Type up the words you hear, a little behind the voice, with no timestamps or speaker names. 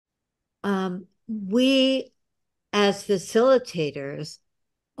We, as facilitators,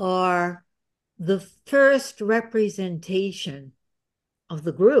 are the first representation of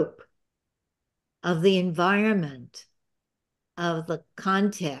the group, of the environment, of the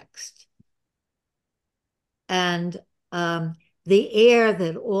context, and the air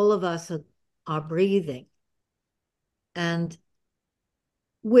that all of us are breathing. And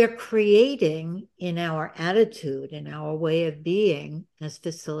we're creating in our attitude, in our way of being as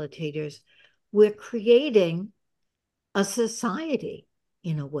facilitators, we're creating a society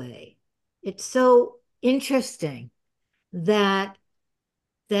in a way. It's so interesting that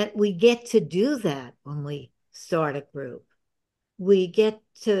we get to do that when we start a group. We get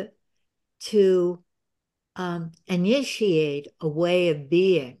to initiate a way of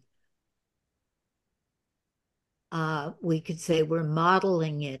being. We could say we're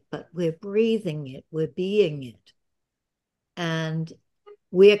modeling it, but we're breathing it, we're being it, and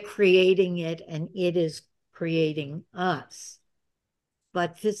we're creating it, and it is creating us.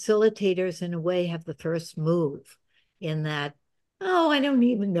 But facilitators, in a way, have the first move in that, oh, I don't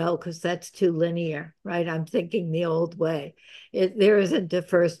even know, because that's too linear, right? I'm thinking the old way. There isn't a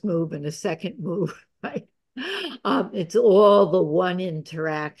first move and a second move, right? It's all the one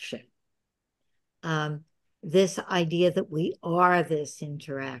interaction. This idea that we are this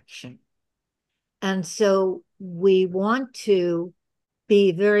interaction. And so we want to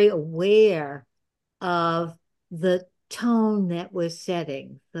be very aware of the tone that we're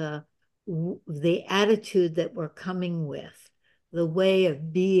setting, the attitude that we're coming with, the way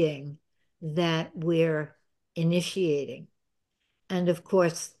of being that we're initiating. And of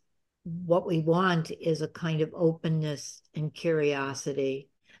course, what we want is a kind of openness and curiosity.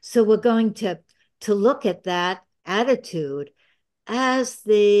 So we're going to look at that attitude as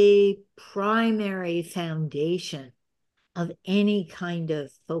the primary foundation of any kind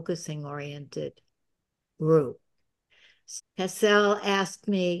of focusing oriented group. Cassell asked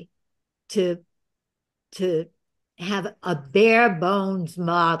me to to have a bare bones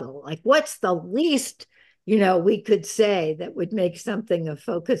model. Like, what's the least, we could say that would make something a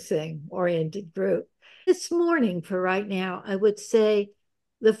focusing oriented group? This morning, for right now, I would say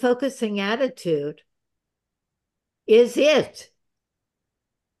the focusing attitude is it.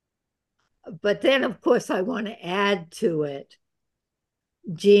 But then, of course, I want to add to it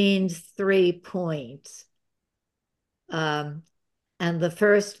Jean's 3 points. And the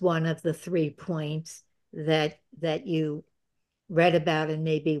first one of the 3 points that you read about and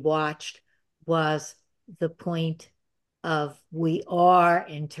maybe watched was the point of we are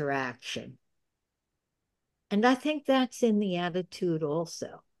interaction. And I think that's in the attitude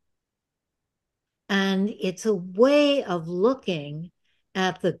also. And it's a way of looking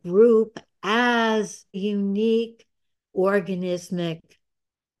at the group as a unique organismic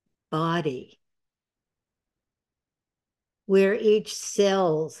body. We're each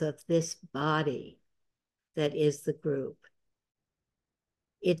cells of this body that is the group.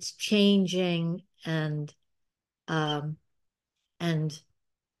 It's changing and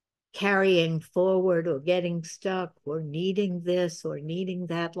carrying forward or getting stuck or needing this or needing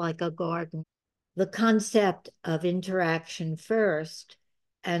that, like a garden. The concept of interaction first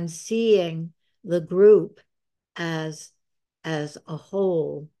and seeing the group as a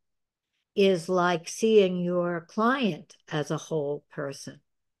whole is like seeing your client as a whole person.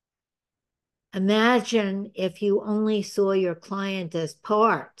 Imagine if you only saw your client as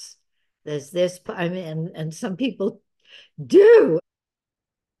parts. There's this, I mean, and some people do.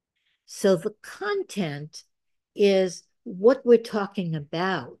 So the content is what we're talking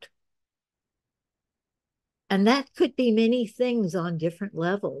about. And that could be many things on different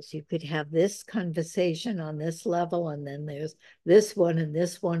levels. You could have this conversation on this level, and then there's this one, and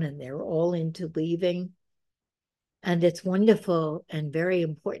they're all interweaving. And it's wonderful and very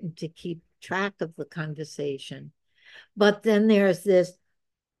important to keep track of the conversation. But then there's this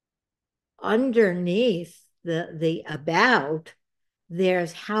underneath the about,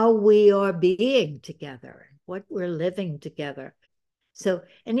 there's how we are being together, what we're living together. So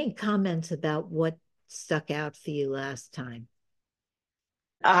any comments about what stuck out for you last time?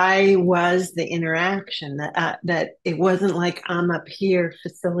 I was the interaction that it wasn't like I'm up here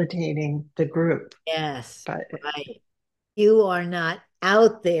facilitating the group, Yes, but right. You are not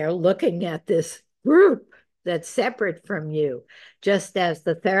out there looking at this group that's separate from you, just as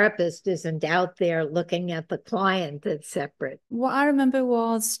the therapist isn't out there looking at the client that's separate. What I remember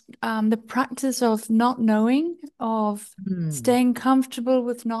was the practice of not knowing, of Hmm. staying comfortable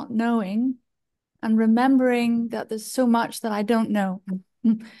with not knowing, and remembering that there's so much that I don't know.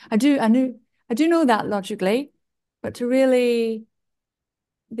 I do know that logically, but to really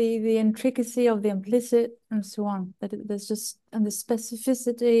the intricacy of the implicit and so on. That there's just, and the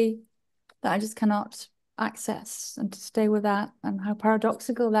specificity that I just cannot access, and to stay with that, and how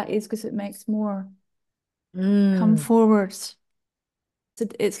paradoxical that is, because it makes more come forward.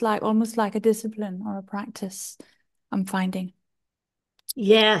 It's like almost like a discipline or a practice, I'm finding.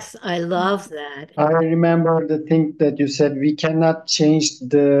 Yes, I love that. I remember the thing that you said, we cannot change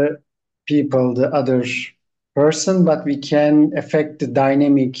the people, the other person, but we can affect the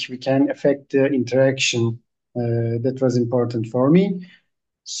dynamic, we can affect the interaction. That was important for me.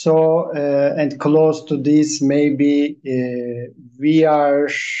 So, and close to this, maybe we are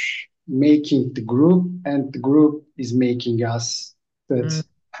making the group and the group is making us, that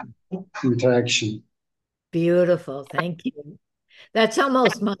interaction. Beautiful. Thank you. That's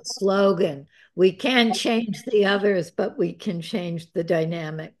almost my slogan. We can change the others, but we can change the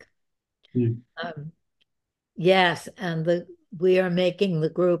dynamic. Yeah. Yes, and we are making the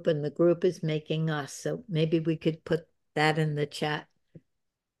group and the group is making us. So maybe we could put that in the chat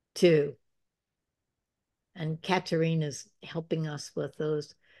too. And Katerina's helping us with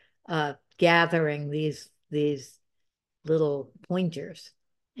those gathering these little pointers.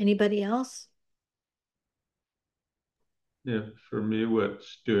 Anybody else? Yeah, for me, what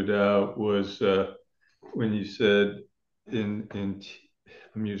stood out was when you said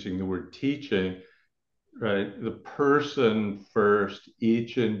I'm using the word teaching, right? The person first,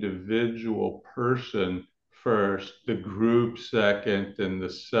 each individual person first, the group second, and the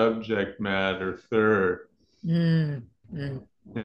subject matter third. Mm, mm.